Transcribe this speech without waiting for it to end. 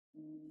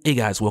Hey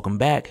guys, welcome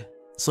back.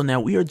 So now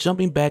we are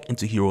jumping back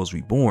into Heroes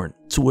Reborn,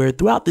 to where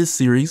throughout this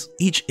series,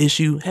 each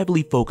issue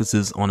heavily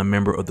focuses on a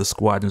member of the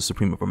Squadron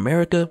Supreme of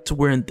America, to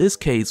where in this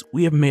case,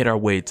 we have made our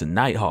way to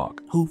Nighthawk,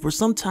 who for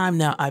some time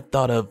now I've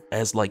thought of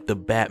as like the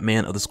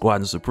Batman of the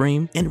Squadron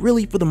Supreme, and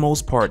really for the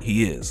most part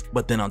he is.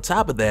 But then on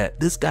top of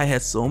that, this guy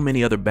has so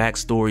many other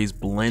backstories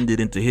blended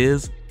into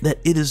his that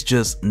it is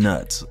just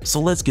nuts. So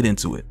let's get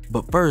into it.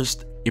 But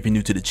first, if you're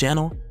new to the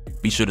channel,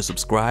 be sure to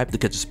subscribe to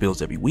catch the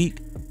spills every week,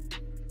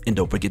 and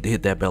don't forget to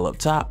hit that bell up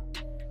top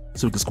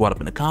so we can squat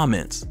up in the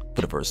comments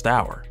for the first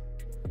hour.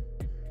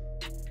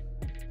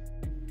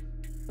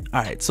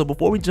 Alright, so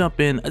before we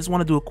jump in, I just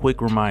want to do a quick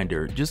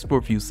reminder just for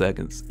a few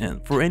seconds,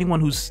 and for anyone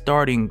who's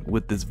starting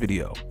with this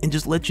video, and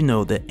just let you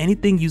know that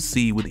anything you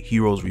see with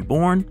Heroes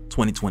Reborn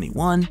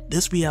 2021,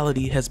 this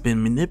reality has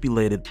been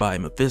manipulated by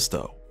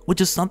Mephisto, which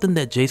is something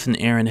that Jason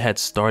Aaron had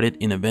started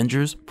in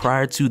Avengers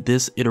prior to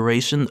this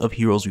iteration of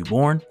Heroes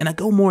Reborn, and I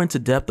go more into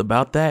depth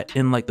about that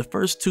in like the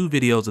first 2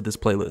 videos of this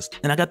playlist,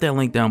 and I got that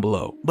link down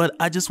below. But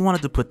I just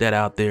wanted to put that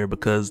out there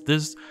because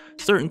there's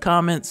certain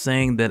comments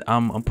saying that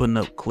I'm putting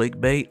up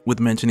clickbait with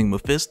mentioning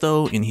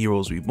Mephisto in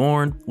Heroes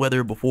Reborn,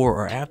 whether before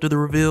or after the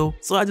reveal.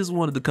 So I just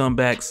wanted to come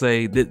back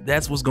say that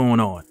that's what's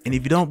going on. And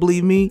if you don't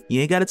believe me,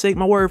 you ain't gotta take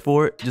my word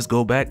for it. Just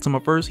go back to my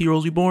first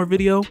Heroes Reborn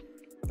video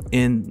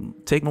and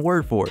take my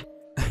word for it.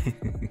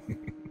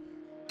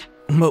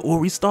 But when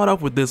we start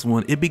off with this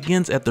one, it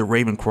begins at the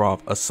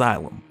Ravencroft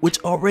Asylum, which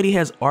already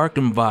has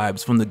Arkham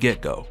vibes from the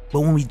get-go. But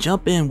when we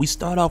jump in, we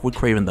start off with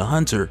Kraven the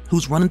Hunter,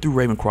 who's running through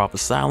Ravencroft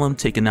Asylum,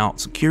 taking out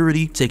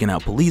security, taking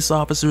out police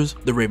officers,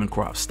 the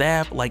Ravencroft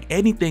staff, like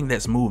anything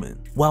that's moving,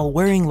 while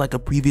wearing like a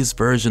previous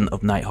version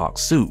of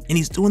Nighthawk's suit. And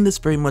he's doing this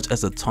very much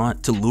as a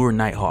taunt to lure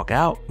Nighthawk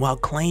out, while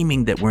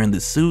claiming that wearing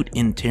this suit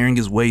and tearing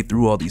his way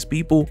through all these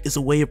people is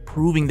a way of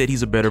proving that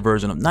he's a better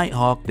version of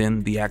Nighthawk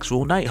than the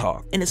actual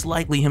Nighthawk. And it's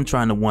likely him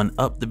trying to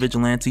one-up the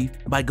vigilante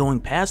by going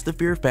past the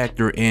fear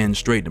factor and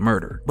straight to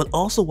murder. But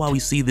also while we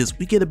see this,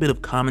 we get a bit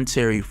of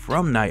commentary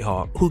from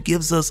Nighthawk, who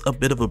gives us a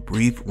bit of a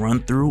brief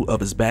run through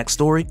of his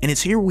backstory, and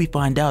it's here we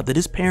find out that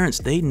his parents,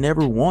 they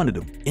never wanted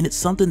him, and it's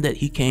something that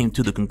he came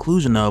to the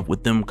conclusion of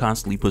with them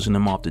constantly pushing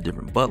him off to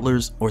different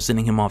butlers or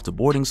sending him off to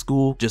boarding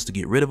school just to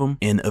get rid of him.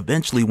 And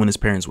eventually when his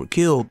parents were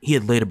killed, he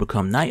had later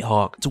become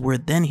Nighthawk, to where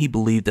then he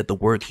believed that the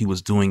work he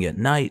was doing at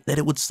night, that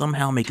it would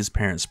somehow make his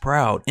parents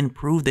proud and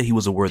prove that he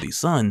was a worthy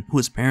son who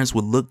his parents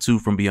would look to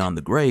from beyond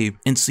the grave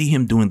and see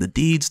him doing the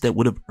deeds that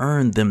would have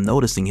earned them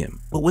noticing him.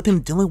 But with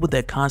him dealing with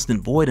that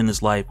constant void in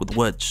his life with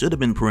what should have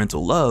been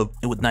parental love,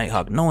 and with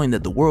Nighthawk knowing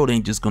that the world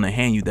ain't just gonna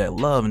hand you that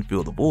love and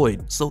fill the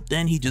void, so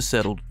then he just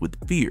settled with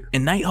fear.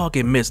 And Nighthawk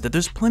admits that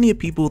there's plenty of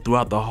people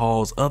throughout the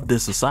halls of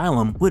this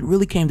asylum who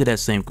really came to that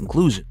same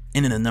conclusion.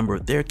 And in a number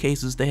of their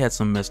cases, they had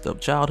some messed up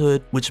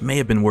childhood, which may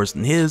have been worse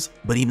than his,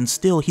 but even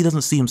still, he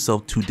doesn't see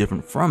himself too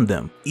different from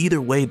them.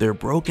 Either way, they're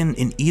broken,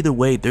 and either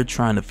way, they're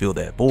trying to fill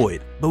that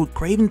void. But with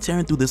Kraven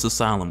tearing through this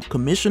asylum,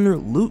 Commissioner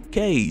Luke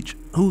Cage,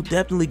 who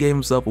definitely gave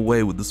himself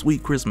away with the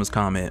sweet Christmas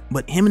comment,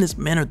 but him and his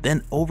men are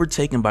then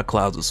overtaken by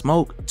clouds of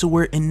smoke, to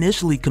where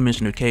initially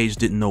Commissioner Cage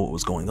didn't know what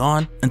was going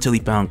on until he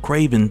found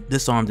Kraven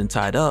disarmed and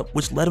tied up,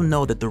 which let him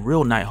know that the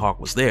real Nighthawk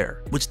was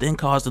there, which then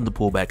caused him to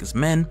pull back his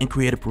men and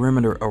create a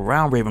perimeter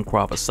around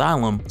Ravencroft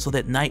Asylum so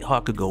that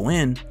Nighthawk could go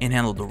in and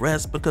handle the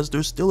rest, because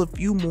there's still a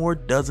few more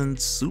dozen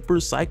super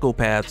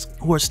psychopaths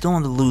who are still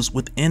on the loose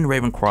within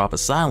Ravencroft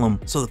Asylum.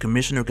 So the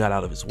commissioner got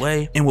out of his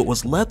way, and what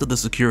was left of the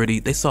security,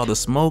 they saw the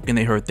smoke and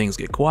they heard things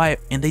get quiet,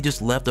 and they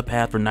just left a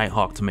path for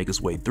Nighthawk to make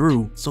his way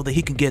through so that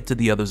he could get to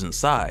the others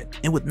inside.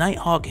 And with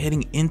Nighthawk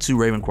heading into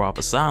Ravencroft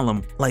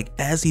Asylum, like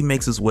as he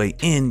makes his way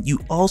in, you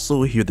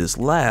also hear this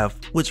laugh,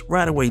 which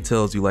right away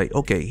tells you like,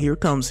 okay, here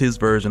comes his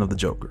version of the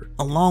Joker,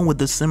 along with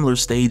the similar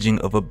staging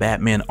of a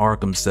Batman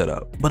Arkham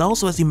setup. But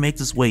also as he makes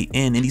his way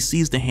in and he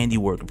sees the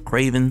handiwork of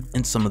Kraven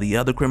and some of the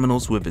other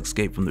criminals who have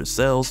escaped from their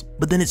cells.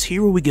 But then it's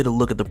here where we get a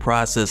look at the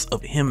process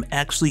of him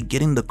actually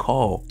getting the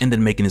call and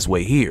then making his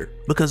way here.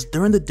 Because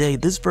during the day,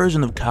 this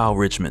version of Kyle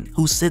Richmond,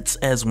 who sits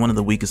as one of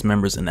the weakest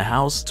members in the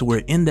House, to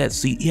where in that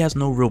seat he has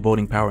no real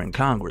voting power in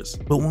Congress.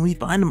 But when we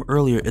find him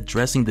earlier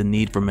addressing the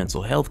need for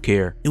mental health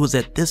care, it was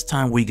at this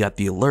time we got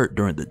the alert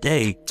during the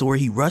day, to where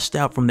he rushed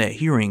out from that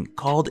hearing,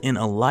 called in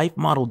a life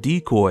model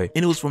decoy,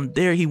 and it was from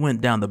there he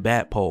went down the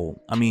bat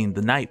pole. I mean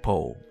the night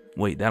pole.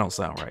 Wait, that don't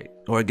sound right.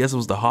 Or I guess it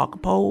was the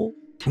hawk pole?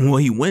 Well,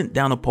 he went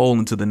down a pole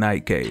into the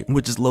night cave,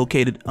 which is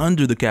located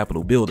under the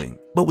Capitol building.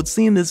 But with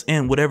seeing this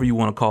in whatever you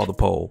want to call the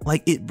pole,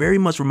 like it very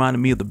much reminded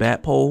me of the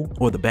bat pole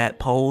or the bat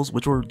poles,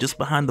 which were just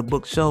behind the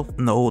bookshelf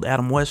in the old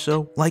Adam West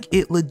show. Like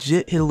it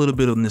legit hit a little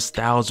bit of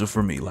nostalgia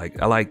for me.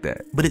 Like I like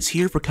that. But it's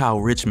here for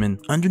Kyle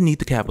Richmond underneath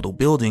the Capitol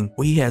building,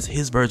 where he has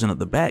his version of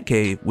the bat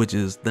cave, which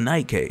is the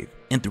night cave.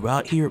 And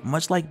throughout here,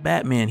 much like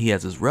Batman, he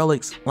has his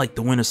relics like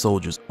the Winter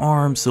Soldier's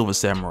arm, Silver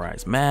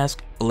Samurai's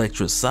mask,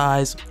 Elektra's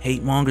size,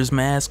 Hate Monger's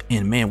mask,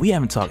 and man, we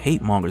haven't talked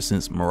Hate Monger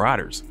since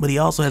Marauders. But he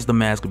also has the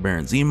mask of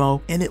Baron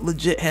Zemo, and it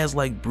legit has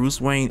like Bruce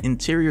Wayne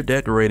interior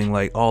decorating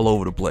like all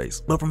over the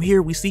place. But from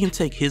here, we see him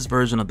take his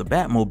version of the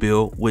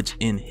Batmobile, which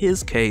in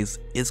his case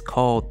is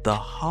called the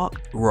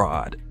Hawk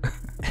Rod.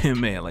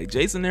 And man, like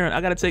Jason Aaron, I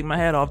gotta take my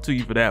hat off to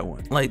you for that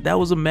one. Like that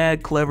was a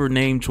mad clever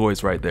name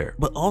choice right there.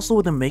 But also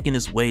with him making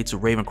his way to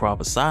Ravencroft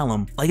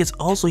Asylum, like it's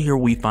also here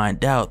we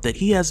find out that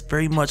he has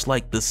very much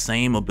like the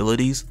same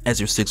abilities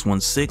as your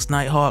 616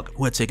 Nighthawk,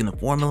 who had taken the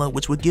formula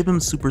which would give him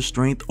super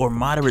strength or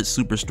moderate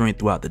super strength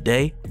throughout the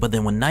day. But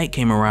then when night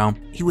came around,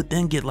 he would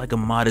then get like a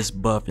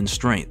modest buff in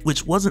strength,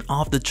 which wasn't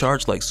off the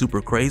charts like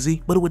super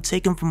crazy, but it would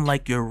take him from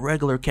like your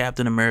regular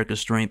Captain America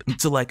strength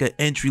to like an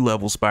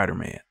entry-level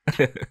Spider-Man.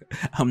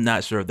 I'm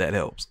not sure if that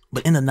helps.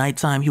 But in the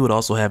nighttime, he would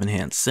also have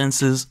enhanced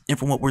senses, and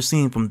from what we're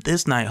seeing from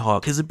this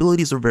Nighthawk, his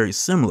abilities are very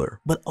similar,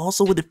 but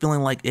also with it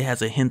feeling like it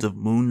has a hint of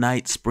Moon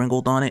Knight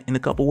sprinkled on it in a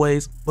couple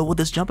ways. But with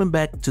us jumping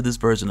back to this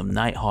version of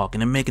Nighthawk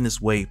and then making his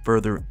way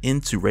further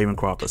into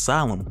Ravencroft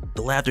Asylum,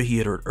 the laughter he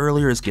had heard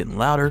earlier is getting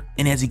louder,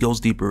 and as he goes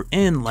deeper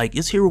in, like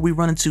it's here where we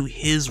run into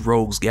his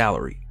rogues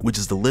gallery, which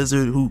is the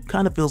lizard who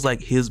kind of feels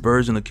like his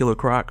version of Killer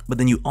Croc. But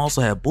then you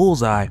also have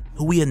Bullseye,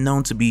 who we had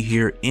known to be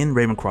here in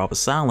Ravencroft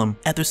Asylum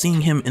after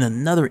seeing him in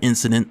another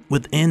incident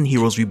within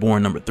Heroes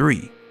Reborn number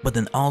 3. But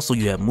then also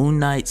you have Moon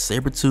Knight,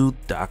 Sabretooth,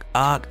 Doc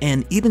Ock,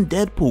 and even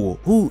Deadpool,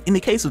 who in the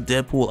case of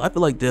Deadpool, I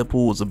feel like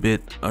Deadpool was a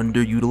bit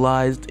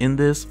underutilized in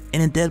this.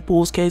 And in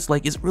Deadpool's case,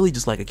 like it's really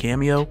just like a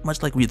cameo,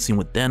 much like we had seen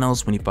with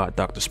Thanos when he fought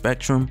Dr.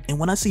 Spectrum. And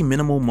when I see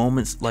minimal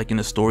moments like in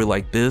a story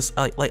like this,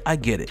 I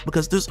get it,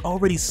 because there's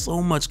already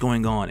so much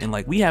going on and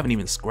like we haven't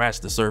even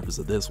scratched the surface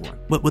of this one.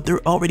 But with there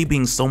already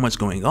being so much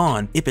going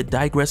on, if it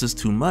digresses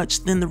too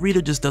much, then the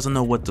reader just doesn't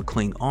know what to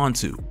cling on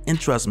to. And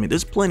trust me,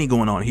 there's plenty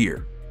going on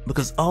here.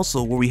 Because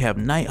also where we have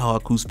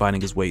Nighthawk who's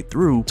fighting his way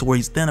through to where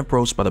he's then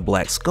approached by the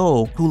Black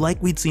Skull, who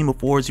like we'd seen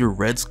before is your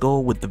Red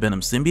Skull with the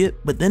Venom Symbiote.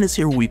 But then it's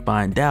here where we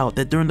find out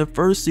that during the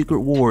first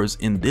Secret Wars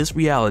in this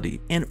reality,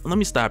 and let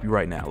me stop you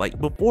right now,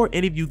 like before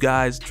any of you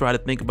guys try to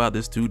think about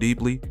this too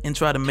deeply and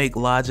try to make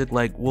logic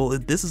like, well,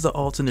 if this is an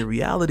alternate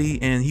reality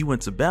and he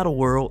went to Battle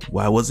World,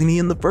 why wasn't he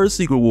in the first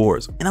Secret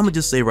Wars? And I'm gonna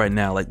just say right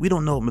now, like we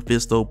don't know if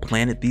Mephisto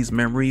planted these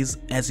memories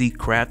as he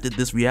crafted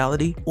this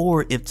reality,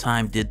 or if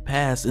time did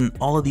pass and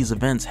all of these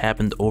events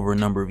happened over a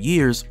number of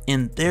years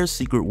and their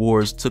Secret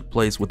Wars took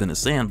place within a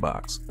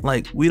sandbox.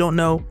 Like we don't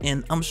know,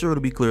 and I'm sure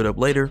it'll be cleared up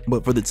later,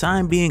 but for the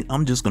time being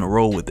I'm just gonna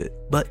roll with it.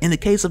 But in the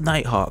case of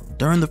Nighthawk,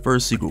 during the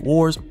first Secret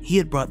Wars, he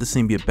had brought the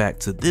symbiote back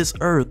to this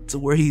Earth to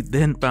where he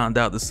then found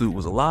out the suit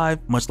was alive,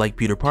 much like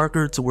Peter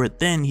Parker, to where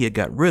then he had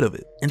got rid of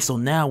it. And so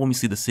now when we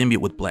see the symbiote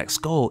with Black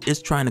Skull,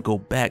 it's trying to go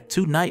back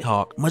to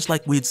Nighthawk, much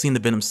like we had seen the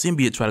Venom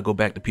symbiote try to go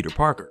back to Peter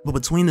Parker. But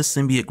between the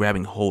symbiote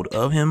grabbing hold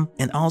of him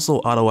and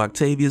also Otto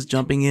Octavius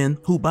jumping in,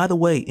 who by the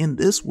way in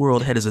this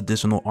world had his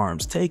additional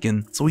arms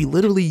taken, so he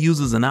literally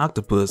uses an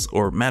octopus,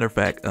 or matter of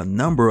fact a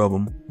number of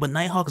them, but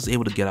Nighthawk is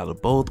able to get out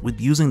of both with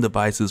using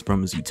devices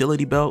from his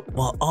utility belt,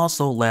 while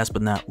also last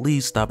but not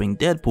least stopping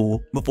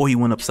Deadpool before he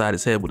went upside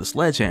his head with a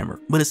sledgehammer.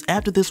 But it's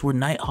after this where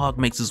Nighthawk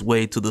makes his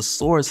way to the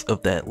source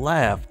of that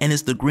laugh, and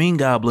it's the Green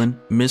Goblin,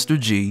 Mr.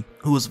 G,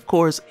 who is of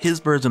course his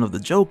version of the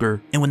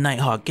Joker. And when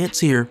Nighthawk gets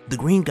here, the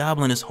Green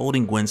Goblin is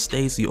holding Gwen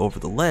Stacy over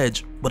the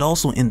ledge, but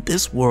also in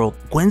this world,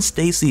 Gwen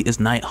Stacy is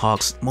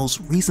Nighthawk's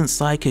most recent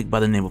sidekick by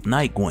the name of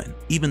Night Gwen,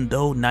 even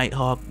though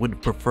Nighthawk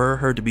would prefer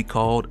her to be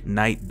called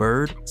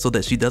Nightbird so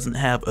that she doesn't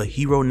have a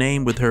hero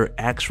name with her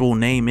actual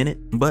name in it,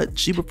 but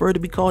she preferred to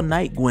be called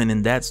Night Gwen,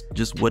 and that's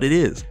just what it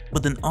is.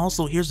 But then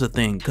also here's the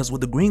thing, because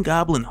with the Green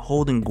Goblin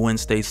holding Gwen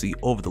Stacy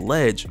over the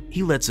ledge,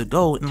 he lets her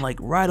go, and like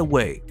right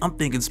away I'm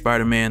thinking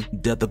Spider-Man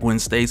Death of Gwen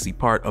Stacy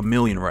part a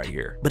million right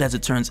here. But as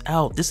it turns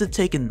out, this had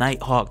taken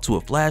Nighthawk to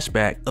a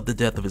flashback of the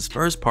death of his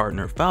first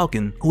partner,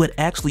 Falcon, who had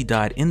actually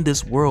died in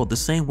this world the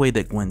same way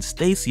that Gwen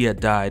Stacy had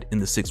died in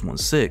the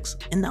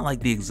 616. And not like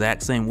the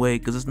exact same way,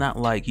 because it's not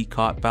like he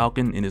caught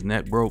Falcon and his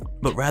neck broke,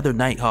 but rather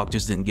Nighthawk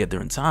just didn't get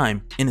there in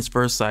time, and his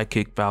first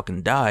sidekick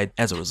Falcon died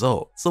as a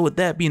result. So with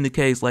that being the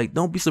case, like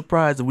don't be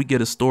surprised if we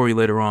get a story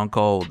later on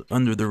called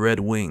Under the Red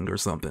Wing or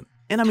something.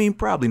 And I mean,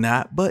 probably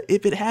not, but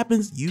if it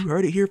happens, you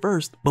heard it here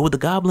first. But with the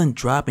Goblin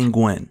dropping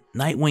Gwen,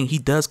 Nightwing, he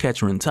does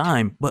catch her in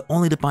time, but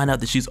only to find out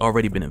that she's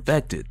already been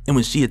infected. And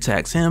when she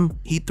attacks him,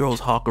 he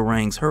throws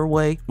Hawkerangs her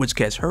way, which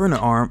catch her in the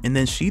arm, and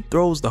then she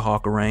throws the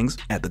Hawkerangs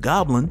at the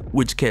Goblin,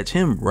 which catch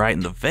him right in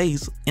the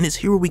face. And it's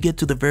here where we get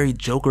to the very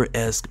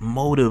Joker-esque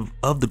motive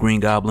of the Green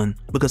Goblin,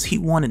 because he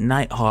wanted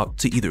Nighthawk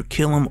to either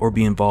kill him or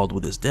be involved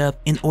with his death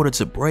in order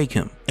to break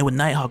him. And with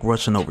Nighthawk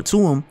rushing over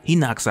to him, he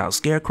knocks out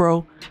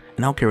Scarecrow.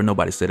 And I don't care what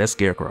nobody said, that's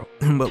Scarecrow.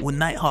 But when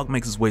Nighthawk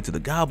makes his way to the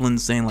Goblin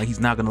saying like he's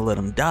not gonna let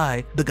him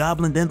die, the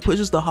Goblin then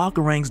pushes the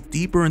Hawkerangs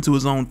deeper into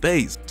his own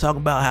face. Talk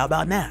about how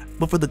about now?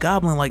 But for the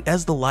Goblin, like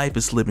as the life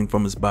is slipping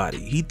from his body,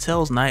 he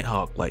tells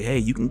Nighthawk like, hey,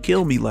 you can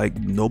kill me, like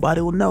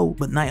nobody will know.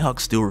 But Nighthawk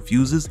still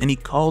refuses, and he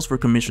calls for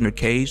Commissioner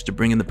Cage to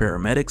bring in the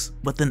paramedics.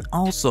 But then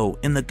also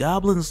in the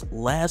Goblin's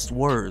last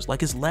words,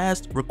 like his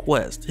last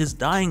request, his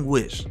dying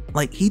wish,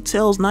 like he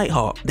tells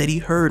Nighthawk that he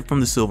heard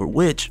from the Silver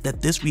Witch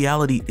that this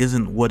reality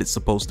isn't what it's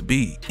supposed to be.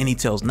 And he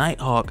tells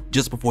Nighthawk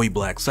just before he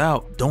blacks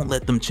out, don't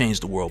let them change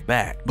the world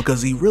back, because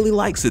he really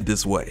likes it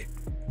this way.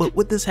 But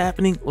with this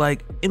happening,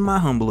 like, in my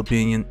humble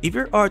opinion, if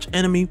your arch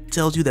enemy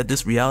tells you that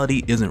this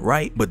reality isn't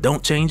right, but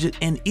don't change it,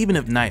 and even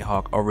if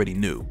Nighthawk already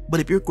knew, but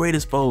if your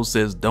greatest foe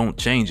says don't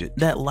change it,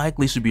 that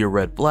likely should be a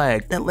red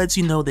flag that lets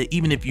you know that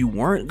even if you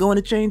weren't going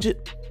to change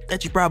it,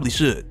 that you probably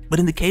should. But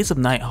in the case of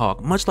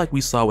Nighthawk, much like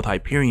we saw with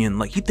Hyperion,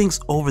 like, he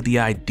thinks over the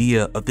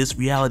idea of this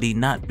reality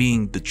not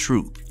being the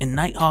truth, and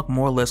Nighthawk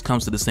more or less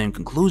comes to the same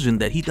conclusion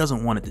that he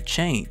doesn't want it to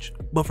change.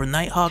 But for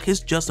Nighthawk, his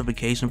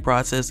justification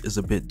process is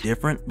a bit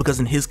different, because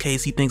in his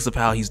case he thinks of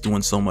how he's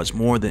doing so much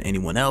more than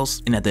anyone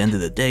else, and at the end of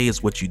the day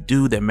it's what you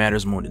do that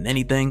matters more than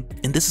anything,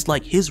 and this is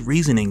like his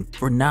reasoning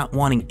for not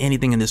wanting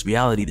anything in this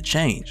reality to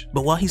change.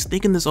 But while he's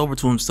thinking this over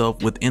to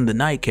himself within the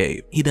Night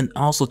Cave, he then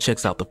also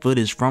checks out the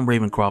footage from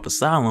Ravencroft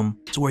Asylum,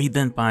 to where he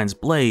then finds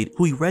Blade,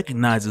 who he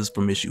recognizes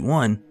from issue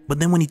 1, but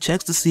then when he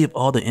checks to see if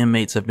all the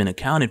inmates have been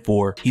accounted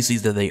for, he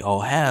sees that they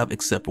all have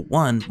except for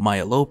one,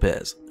 Maya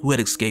Lopez, who had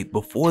escaped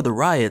before the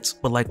riots,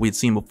 but like we had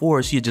seen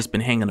before, she had just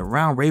been hanging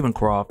around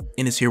Ravencroft,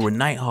 and is here where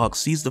Nighthawk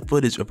sees the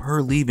footage of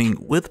her leaving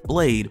with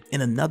Blade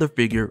and another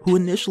figure who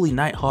initially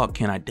Nighthawk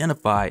can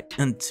identify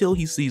until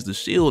he sees the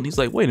shield and he's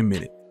like, wait a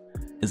minute,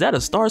 is that a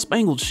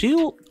Star-Spangled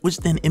Shield? Which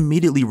then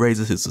immediately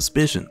raises his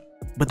suspicion.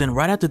 But then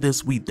right after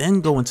this, we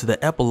then go into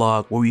the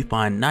epilogue where we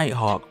find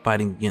Nighthawk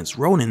fighting against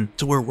Ronan,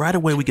 to where right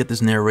away we get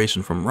this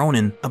narration from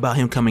Ronan about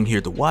him coming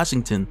here to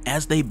Washington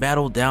as they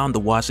battle down the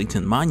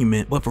Washington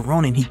Monument. But for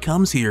Ronan, he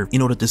comes here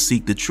in order to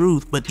seek the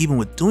truth, but even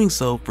with doing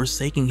so,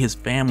 forsaking his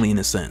family in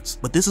a sense.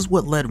 But this is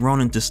what led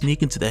Ronan to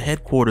sneak into the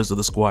headquarters of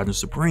the Squadron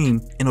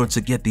Supreme in order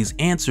to get these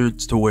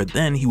answers, to where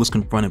then he was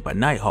confronted by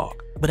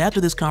Nighthawk. But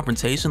after this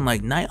confrontation,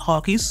 like,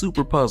 Nighthawk, he's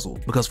super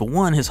puzzled, because for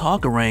one, his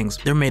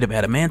Hawkerangs, they're made of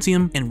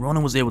adamantium, and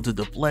Ronan was able to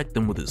deflect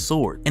them with his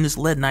sword. And this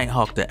led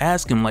Nighthawk to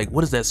ask him, like,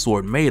 what is that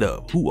sword made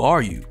of? Who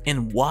are you?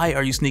 And why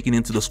are you sneaking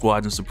into the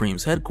Squadron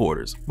Supreme's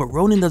headquarters? But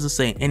Ronan doesn't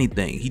say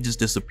anything, he just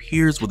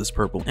disappears with his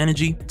purple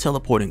energy,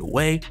 teleporting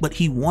away. But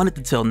he wanted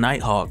to tell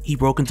Nighthawk he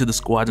broke into the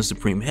Squadron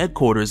Supreme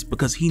headquarters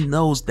because he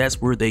knows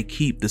that's where they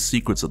keep the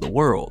secrets of the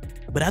world.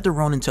 But after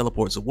Ronan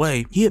teleports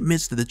away, he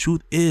admits that the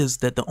truth is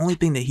that the only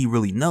thing that he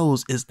really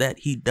knows is that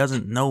he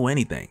doesn't know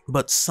anything,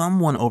 but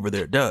someone over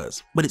there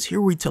does. But it's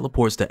here where he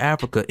teleports to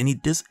Africa and he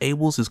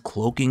disables his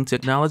cloaking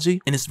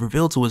technology, and it's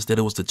revealed to us that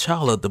it was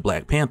T'Challa, the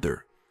Black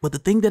Panther. But the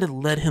thing that had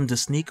led him to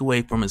sneak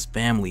away from his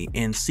family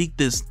and seek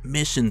this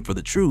mission for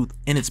the truth,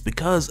 and it's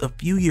because a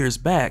few years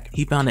back,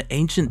 he found an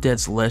ancient dead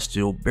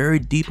celestial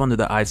buried deep under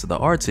the ice of the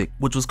Arctic,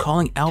 which was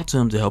calling out to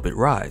him to help it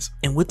rise.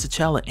 And with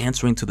T'Challa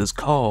answering to this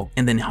call,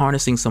 and then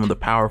harnessing some of the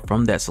power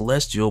from that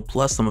celestial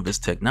plus some of his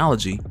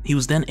technology, he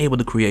was then able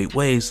to create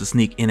ways to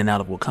sneak in and out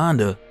of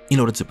Wakanda in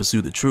order to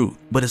pursue the truth.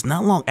 But it's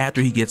not long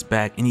after he gets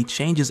back and he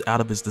changes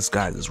out of his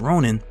disguise as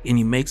Ronan and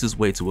he makes his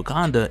way to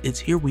Wakanda, it's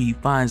here where he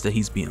finds that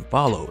he's being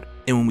followed.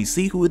 And when we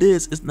see who it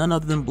is, it's none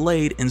other than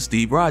Blade and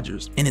Steve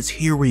Rogers. And it's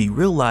here where he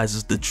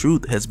realizes the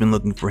truth has been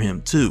looking for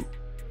him too.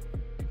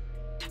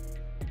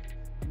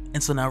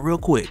 And so now real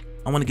quick,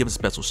 I want to give a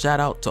special shout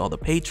out to all the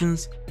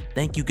patrons.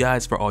 Thank you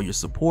guys for all your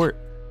support.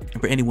 And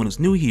for anyone who's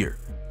new here,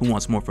 who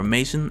wants more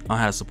information on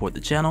how to support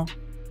the channel,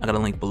 I got a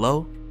link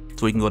below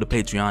so you can go to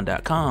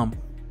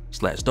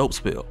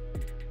patreon.com/dopespill.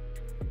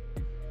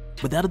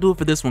 But that'll do it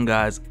for this one,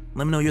 guys.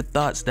 Let me know your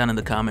thoughts down in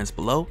the comments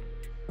below,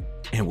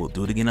 and we'll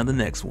do it again on the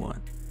next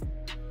one.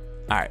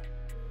 Alright,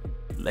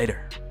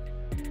 later.